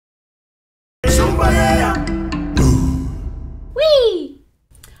Whee!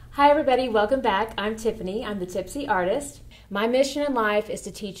 Hi everybody, welcome back. I'm Tiffany, I'm the Tipsy artist. My mission in life is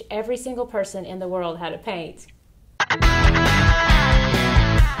to teach every single person in the world how to paint.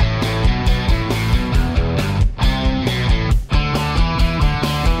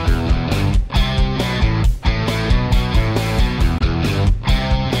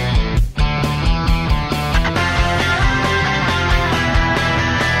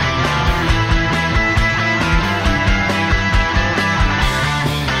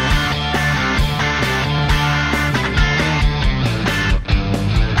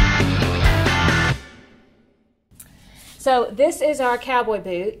 So this is our cowboy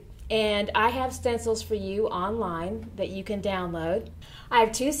boot, and I have stencils for you online that you can download. I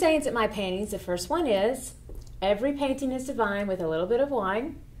have two sayings at my paintings. The first one is, every painting is divine with a little bit of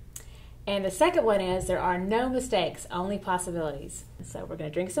wine. And the second one is, there are no mistakes, only possibilities. So we're going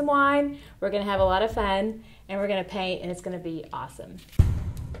to drink some wine, we're going to have a lot of fun, and we're going to paint, and it's going to be awesome.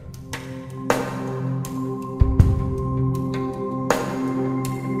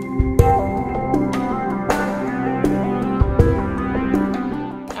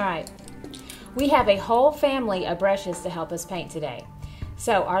 We have a whole family of brushes to help us paint today.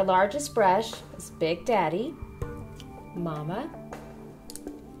 So our largest brush is Big Daddy, Momma,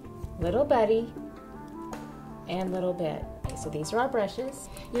 Little Buddy, and Lil Bit. Okay, so these are our brushes.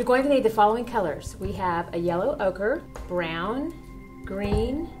 You're going to need the following colors. We have a yellow ochre, brown,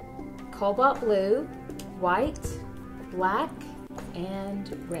 green, cobalt blue, white, black,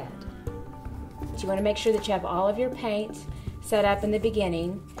 and red. So you want to make sure that you have all of your paint set up in the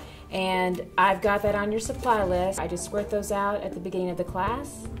beginning. And I've got that on your supply list. I just squirt those out at the beginning of the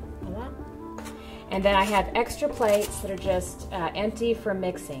class. And then I have extra plates that are just empty for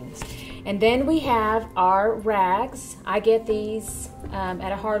mixing. And then we have our rags. I get these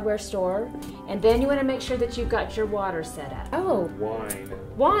at a hardware store. And then you want to make sure that you've got your water set up. Oh,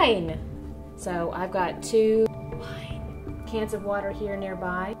 wine. So I've got 2 cans of water here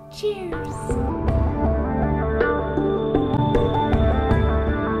nearby. Cheers.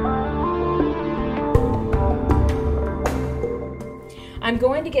 I'm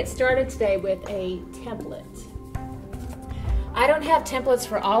going to get started today with a template. I don't have templates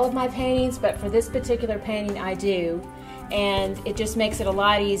for all of my paintings, but for this particular painting I do, and it just makes it a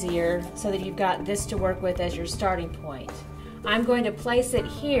lot easier so that you've got this to work with as your starting point. I'm going to place it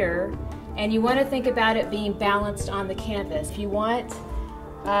here, and you want to think about it being balanced on the canvas. If you want,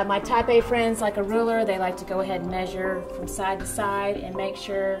 my type A friends like a ruler, they like to go ahead and measure from side to side and make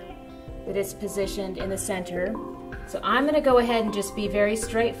sure that it's positioned in the center. So I'm going to go ahead and just be very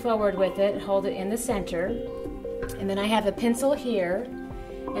straightforward with it and hold it in the center. And then I have a pencil here,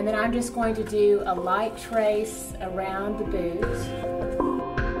 and then I'm just going to do a light trace around the boot.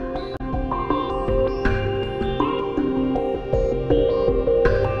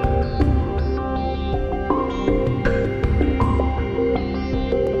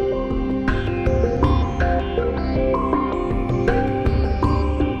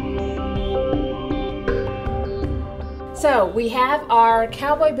 So we have our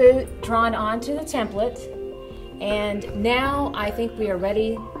cowboy boot drawn onto the template, and now I think we are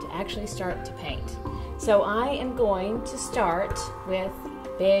ready to actually start to paint. So I am going to start with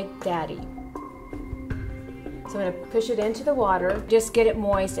Big Daddy. So I'm going to push it into the water, just get it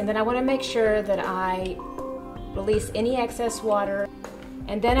moist, and then I want to make sure that I release any excess water,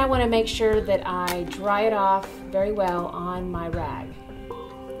 and then I want to make sure that I dry it off very well on my rag.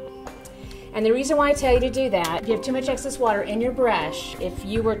 And the reason why I tell you to do that, if you have too much excess water in your brush, if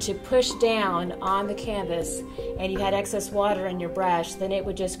you were to push down on the canvas and you had excess water in your brush, then it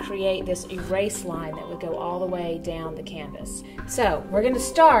would just create this erase line that would go all the way down the canvas. So we're going to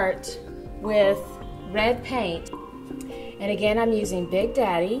start with red paint. And again, I'm using Big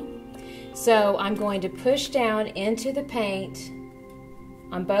Daddy. So I'm going to push down into the paint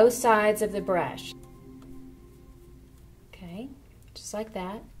on both sides of the brush. Okay, just like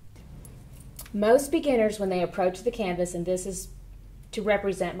that. Most beginners, when they approach the canvas, and this is to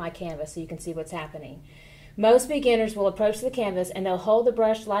represent my canvas so you can see what's happening. Most beginners will approach the canvas and they'll hold the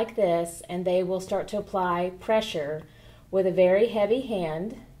brush like this, and they will start to apply pressure with a very heavy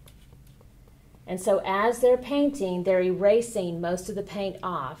hand. And so as they're painting, they're erasing most of the paint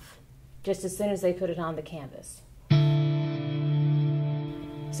off just as soon as they put it on the canvas.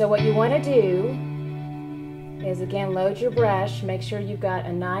 So what you want to do is, again, load your brush. Make sure you've got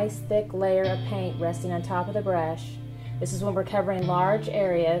a nice thick layer of paint resting on top of the brush. This is when we're covering large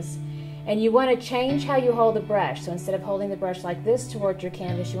areas. And you want to change how you hold the brush. So instead of holding the brush like this towards your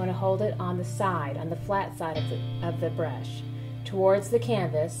canvas, you want to hold it on the side, on the flat side of the brush, towards the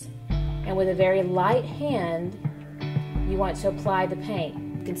canvas. and with a very light hand, you want to apply the paint.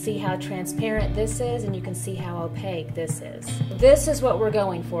 You can see how transparent this is, and you can see how opaque this is. This is what we're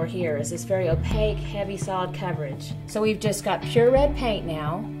going for here, is this very opaque, heavy, solid coverage. So we've just got pure red paint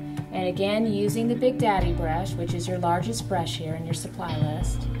now, and again, using the Big Daddy brush, which is your largest brush here in your supply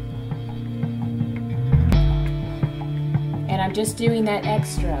list. And I'm just doing that X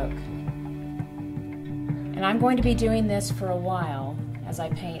stroke. And I'm going to be doing this for a while as I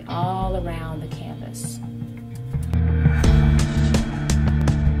paint all around the canvas.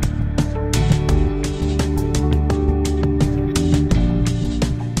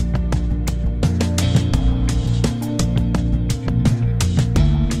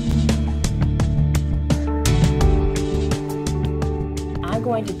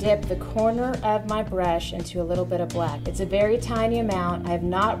 To dip the corner of my brush into a little bit of black. It's a very tiny amount. I have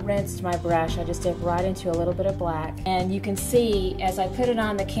not rinsed my brush. I just dip right into a little bit of black. And you can see as I put it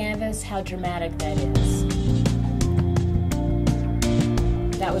on the canvas how dramatic that is.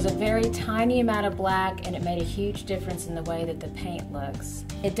 That was a very tiny amount of black, and it made a huge difference in the way that the paint looks.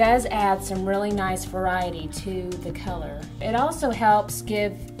 It does add some really nice variety to the color. It also helps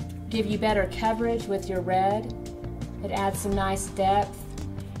give you better coverage with your red. It adds some nice depth.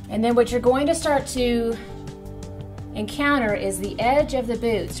 And then what you're going to start to encounter is the edge of the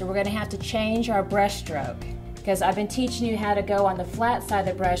boot. So we're going to have to change our brush stroke, because I've been teaching you how to go on the flat side of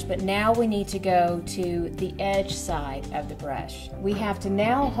the brush, but now we need to go to the edge side of the brush. We have to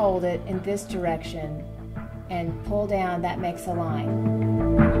now hold it in this direction and pull down. That makes a line.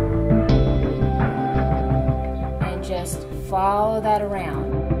 And just follow that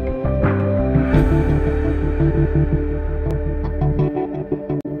around.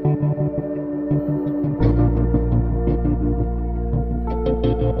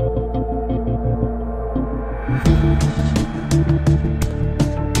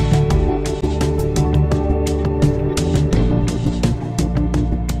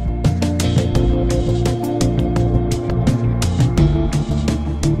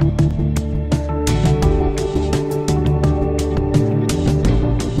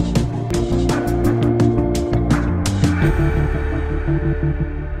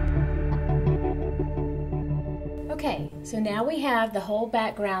 Okay, so now we have the whole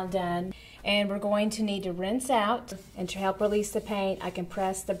background done, and we're going to need to rinse out. And to help release the paint, I can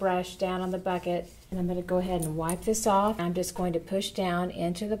press the brush down on the bucket, and I'm going to go ahead and wipe this off. I'm just going to push down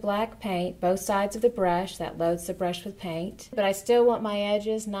into the black paint, both sides of the brush. That loads the brush with paint. But I still want my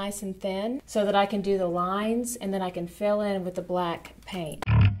edges nice and thin so that I can do the lines, and then I can fill in with the black paint.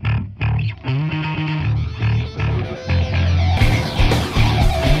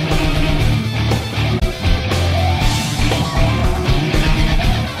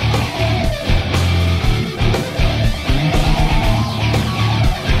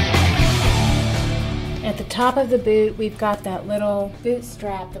 Top of the boot, we've got that little boot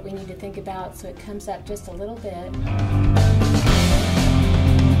strap that we need to think about, so it comes up just a little bit.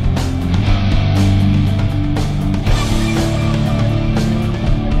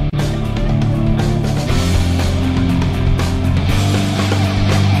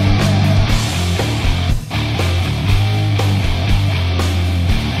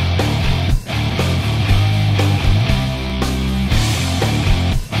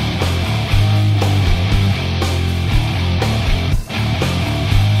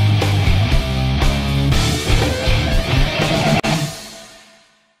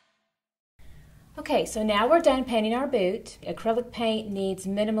 Okay, so now we're done painting our boot. Acrylic paint needs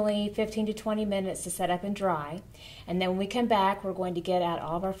minimally 15 to 20 minutes to set up and dry. And then when we come back, we're going to get out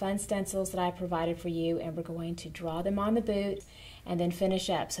all of our fun stencils that I provided for you, and we're going to draw them on the boot and then finish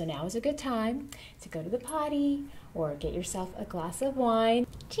up. So now is a good time to go to the potty or get yourself a glass of wine.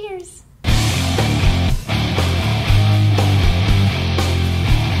 Cheers!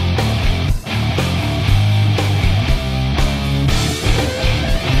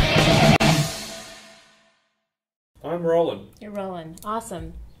 I'm rolling. You're rolling.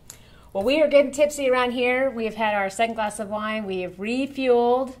 Awesome. Well, we are getting tipsy around here. We have had our second glass of wine. We have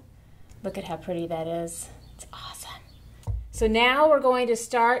refueled. Look at how pretty that is. It's awesome. So now we're going to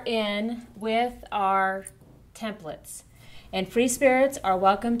start in with our templates. And free spirits are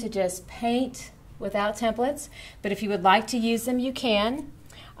welcome to just paint without templates, but if you would like to use them, you can.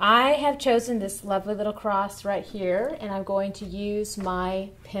 I have chosen this lovely little cross right here, and I'm going to use my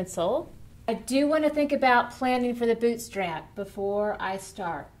pencil. I do want to think about planning for the bootstrap before I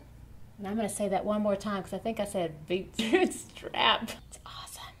start. And I'm going to say that one more time because I think I said bootstrap. It's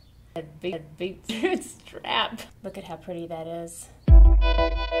awesome. Bootstrap. Look at how pretty that is.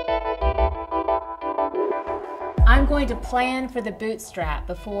 I'm going to plan for the bootstrap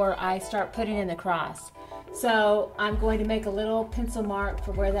before I start putting in the cross. So I'm going to make a little pencil mark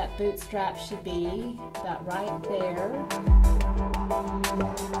for where that bootstrap should be, about right there.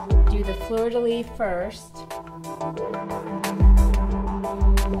 Do the fleur-de-lis first.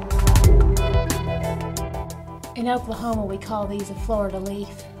 In Oklahoma, we call these a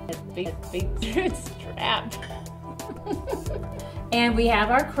fleur-de-lis. A big bootstrap. And we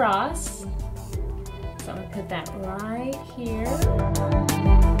have our cross. So I'm going to put that right here.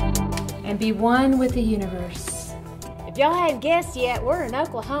 And be one with the universe. If y'all hadn't guessed yet, we're in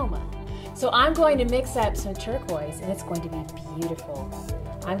Oklahoma. So I'm going to mix up some turquoise, and it's going to be beautiful.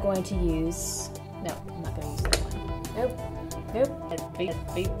 I'm going to use, no, I'm not going to use that one. Nope. A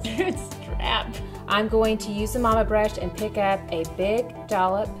big strap. I'm going to use the Momma brush and pick up a big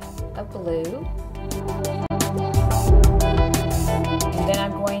dollop of blue. And then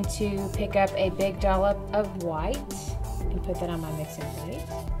I'm going to pick up a big dollop of white and put that on my mixing plate.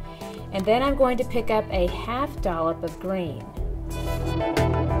 And then I'm going to pick up a half dollop of green. Then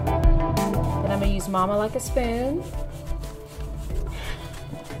I'm going to use Momma like a spoon.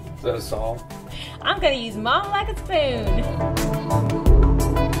 Is that a song? I'm going to use Momma like a spoon.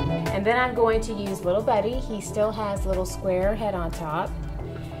 And then I'm going to use Little Buddy. He still has a little square head on top.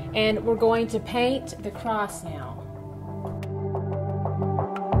 And we're going to paint the cross now.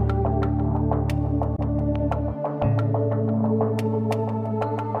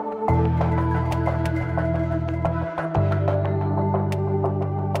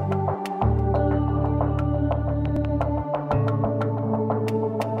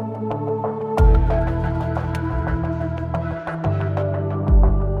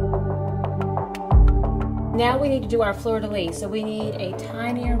 Now we need to do our fleur-de-lis, so we need a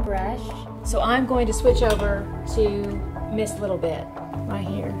tinier brush. So I'm going to switch over to Miss Little Bit, right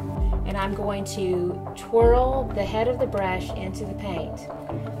here. And I'm going to twirl the head of the brush into the paint.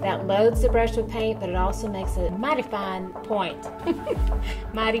 That loads the brush with paint, but it also makes a mighty fine point.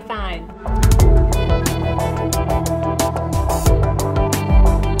 Mighty fine.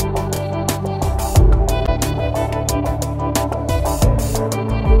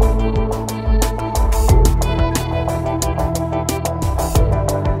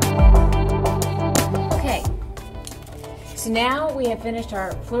 So now we have finished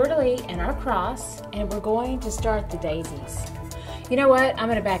our fleur-de-lis and our cross, and we're going to start the daisies. You know what? I'm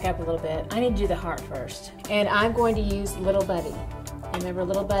going to back up a little bit. I need to do the heart first. And I'm going to use Little Buddy. Remember,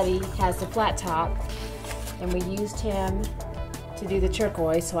 Little Buddy has the flat top, and we used him to do the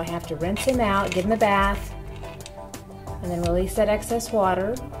turquoise, so I have to rinse him out, give him a bath, and then release that excess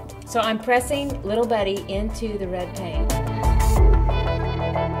water. So I'm pressing Little Buddy into the red paint.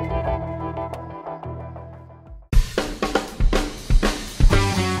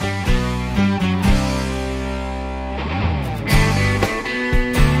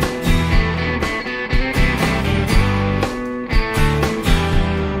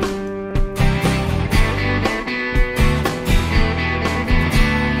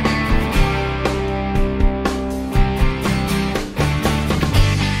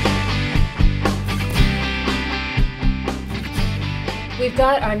 We've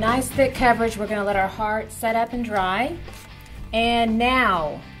got our nice thick coverage. We're going to let our heart set up and dry. And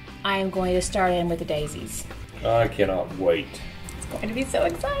now I am going to start in with the daisies. I cannot wait. It's going to be so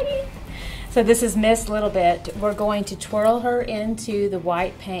exciting. So this is Miss Little Bit. We're going to twirl her into the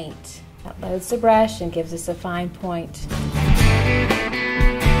white paint. That loads the brush and gives us a fine point.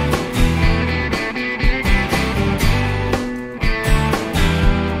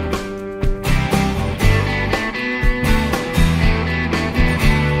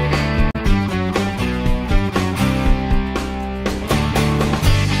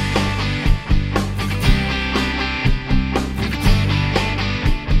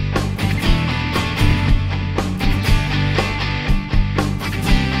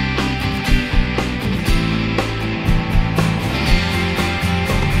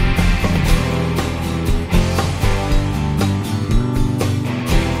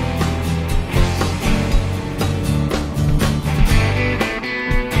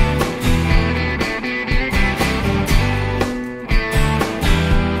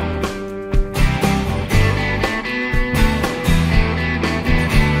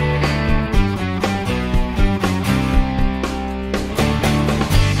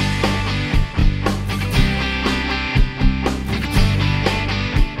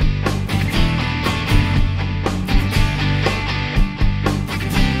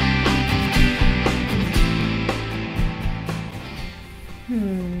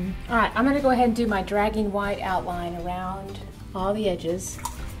 Alright, I'm going to go ahead and do my dragging white outline around all the edges.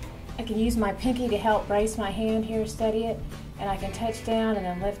 I can use my pinky to help brace my hand here, steady it, and I can touch down and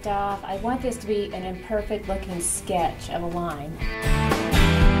then lift off. I want this to be an imperfect looking sketch of a line.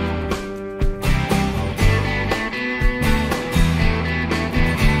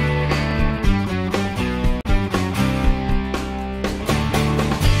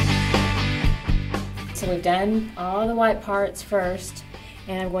 So we've done all the white parts first,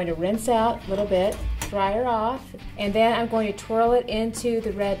 and I'm going to rinse out a little bit, dry her off, and then I'm going to twirl it into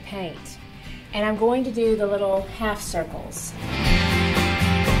the red paint. And I'm going to do the little half circles.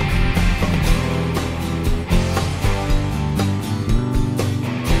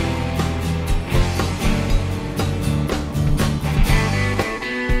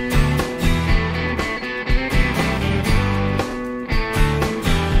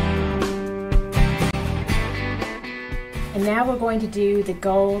 And now we're going to do the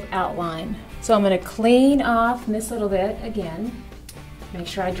gold outline. So I'm going to clean off this little bit again. Make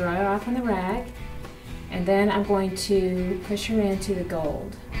sure I dry her off on the rag. And then I'm going to push her into the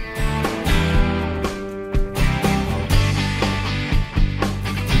gold.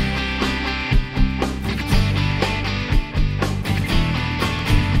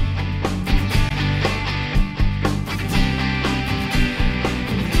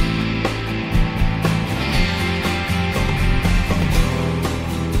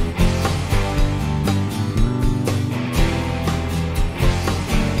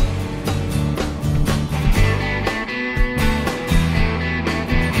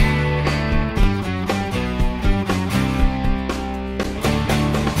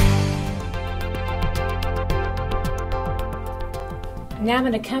 Now I'm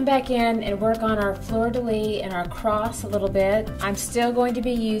going to come back in and work on our fleur-de-lis and our cross a little bit. I'm still going to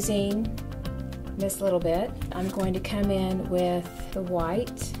be using this little bit. I'm going to come in with the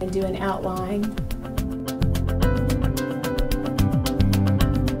white and do an outline.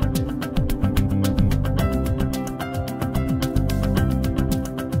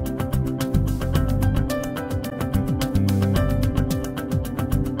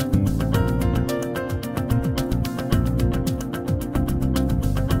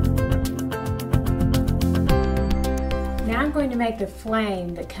 Make the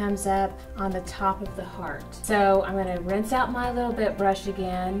flame that comes up on the top of the heart. So I'm going to rinse out my little bit brush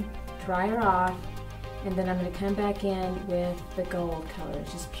again, dry her off, and then I'm going to come back in with the gold color.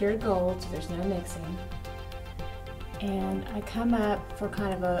 It's just pure gold, so there's no mixing. And I come up for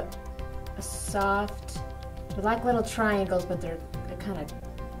kind of a soft, they're like little triangles, but they're kind of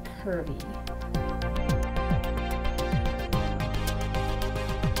curvy.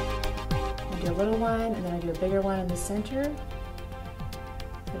 I do a little one, and then I do a bigger one in the center.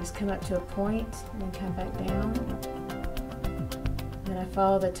 Just come up to a point and then come back down. Then I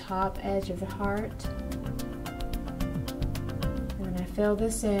follow the top edge of the heart. And then I fill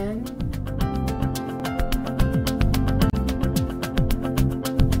this in.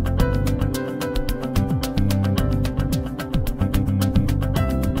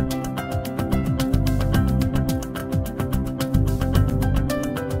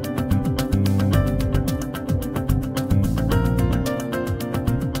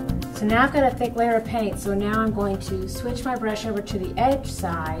 Now I've got a thick layer of paint, so now I'm going to switch my brush over to the edge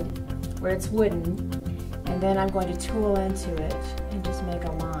side where it's wooden, and then I'm going to tool into it and just make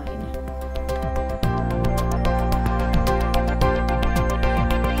a line.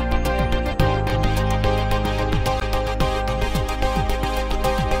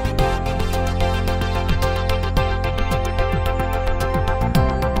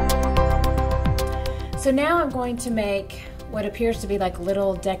 So now I'm going to make what appears to be like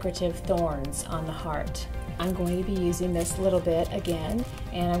little decorative thorns on the heart. I'm going to be using this little bit again,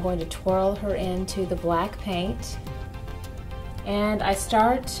 and I'm going to twirl her into the black paint. And I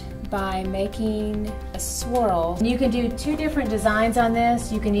start by making a swirl. You can do two different designs on this.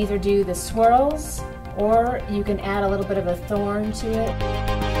 You can either do the swirls, or you can add a little bit of a thorn to it.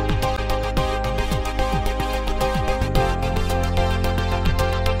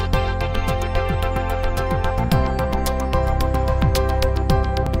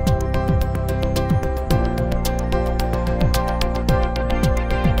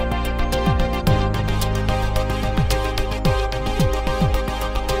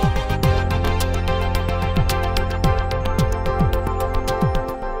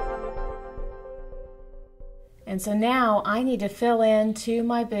 And so now I need to fill into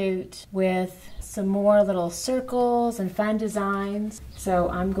my boot with some more little circles and fun designs. So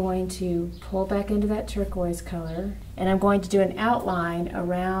I'm going to pull back into that turquoise color, and I'm going to do an outline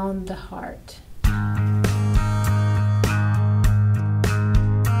around the heart.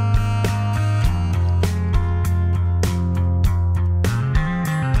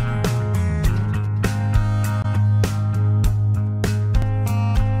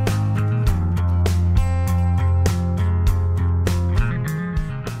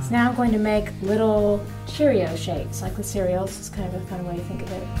 going to make little Cheerio shapes, like the cereals. It's kind of a fun way to think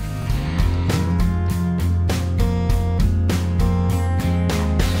of it.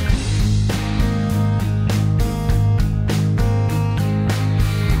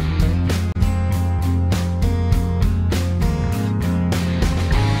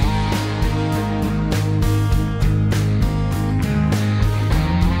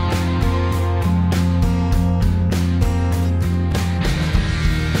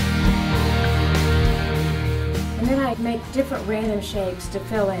 Make different random shapes to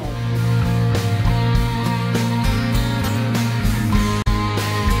fill in.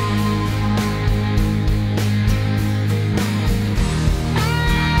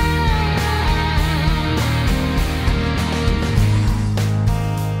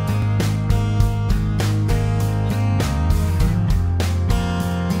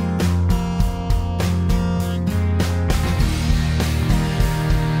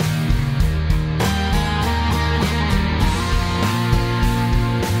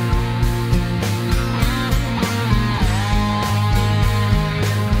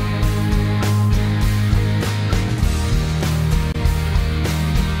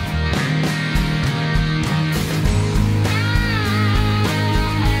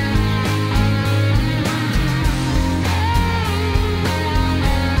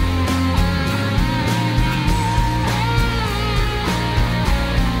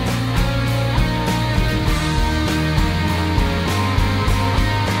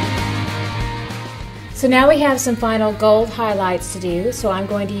 So now we have some final gold highlights to do, so I'm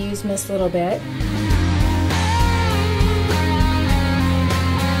going to use Miss Little Bit.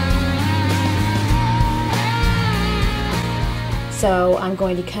 So I'm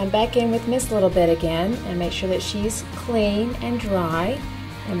going to come back in with Miss Little Bit again and make sure that she's clean and dry.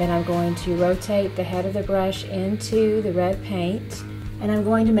 And then I'm going to rotate the head of the brush into the red paint. And I'm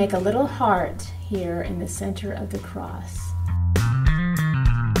going to make a little heart here in the center of the cross.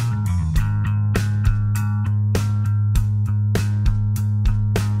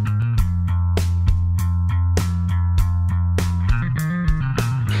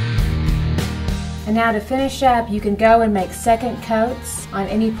 And now to finish up, you can go and make second coats on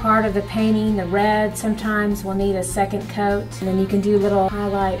any part of the painting. The red sometimes will need a second coat. And then you can do little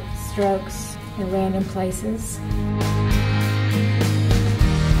highlight strokes in random places.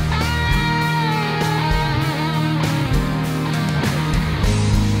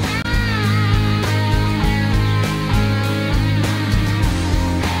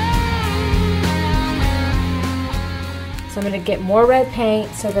 So I'm going to get more red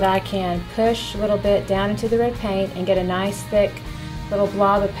paint so that I can push a little bit down into the red paint and get a nice thick little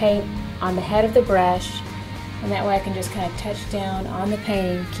blob of paint on the head of the brush. And that way I can just kind of touch down on the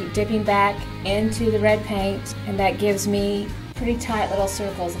painting, keep dipping back into the red paint, and that gives me pretty tight little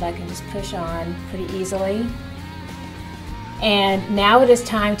circles that I can just push on pretty easily. And now it is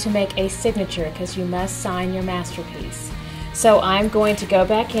time to make a signature because you must sign your masterpiece. So I'm going to go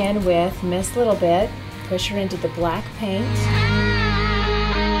back in with Miss Little Bit, push her into the black paint.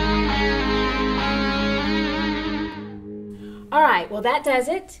 All right, well that does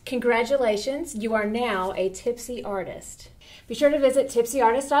it. Congratulations, you are now a Tipsy artist. Be sure to visit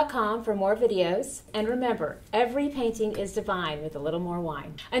tipsyartist.com for more videos. And remember, every painting is divine with a little more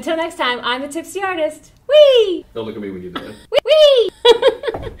wine. Until next time, I'm the Tipsy Artist. Whee! Don't look at me when you do that. Whee!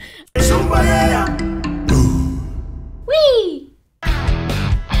 Whee!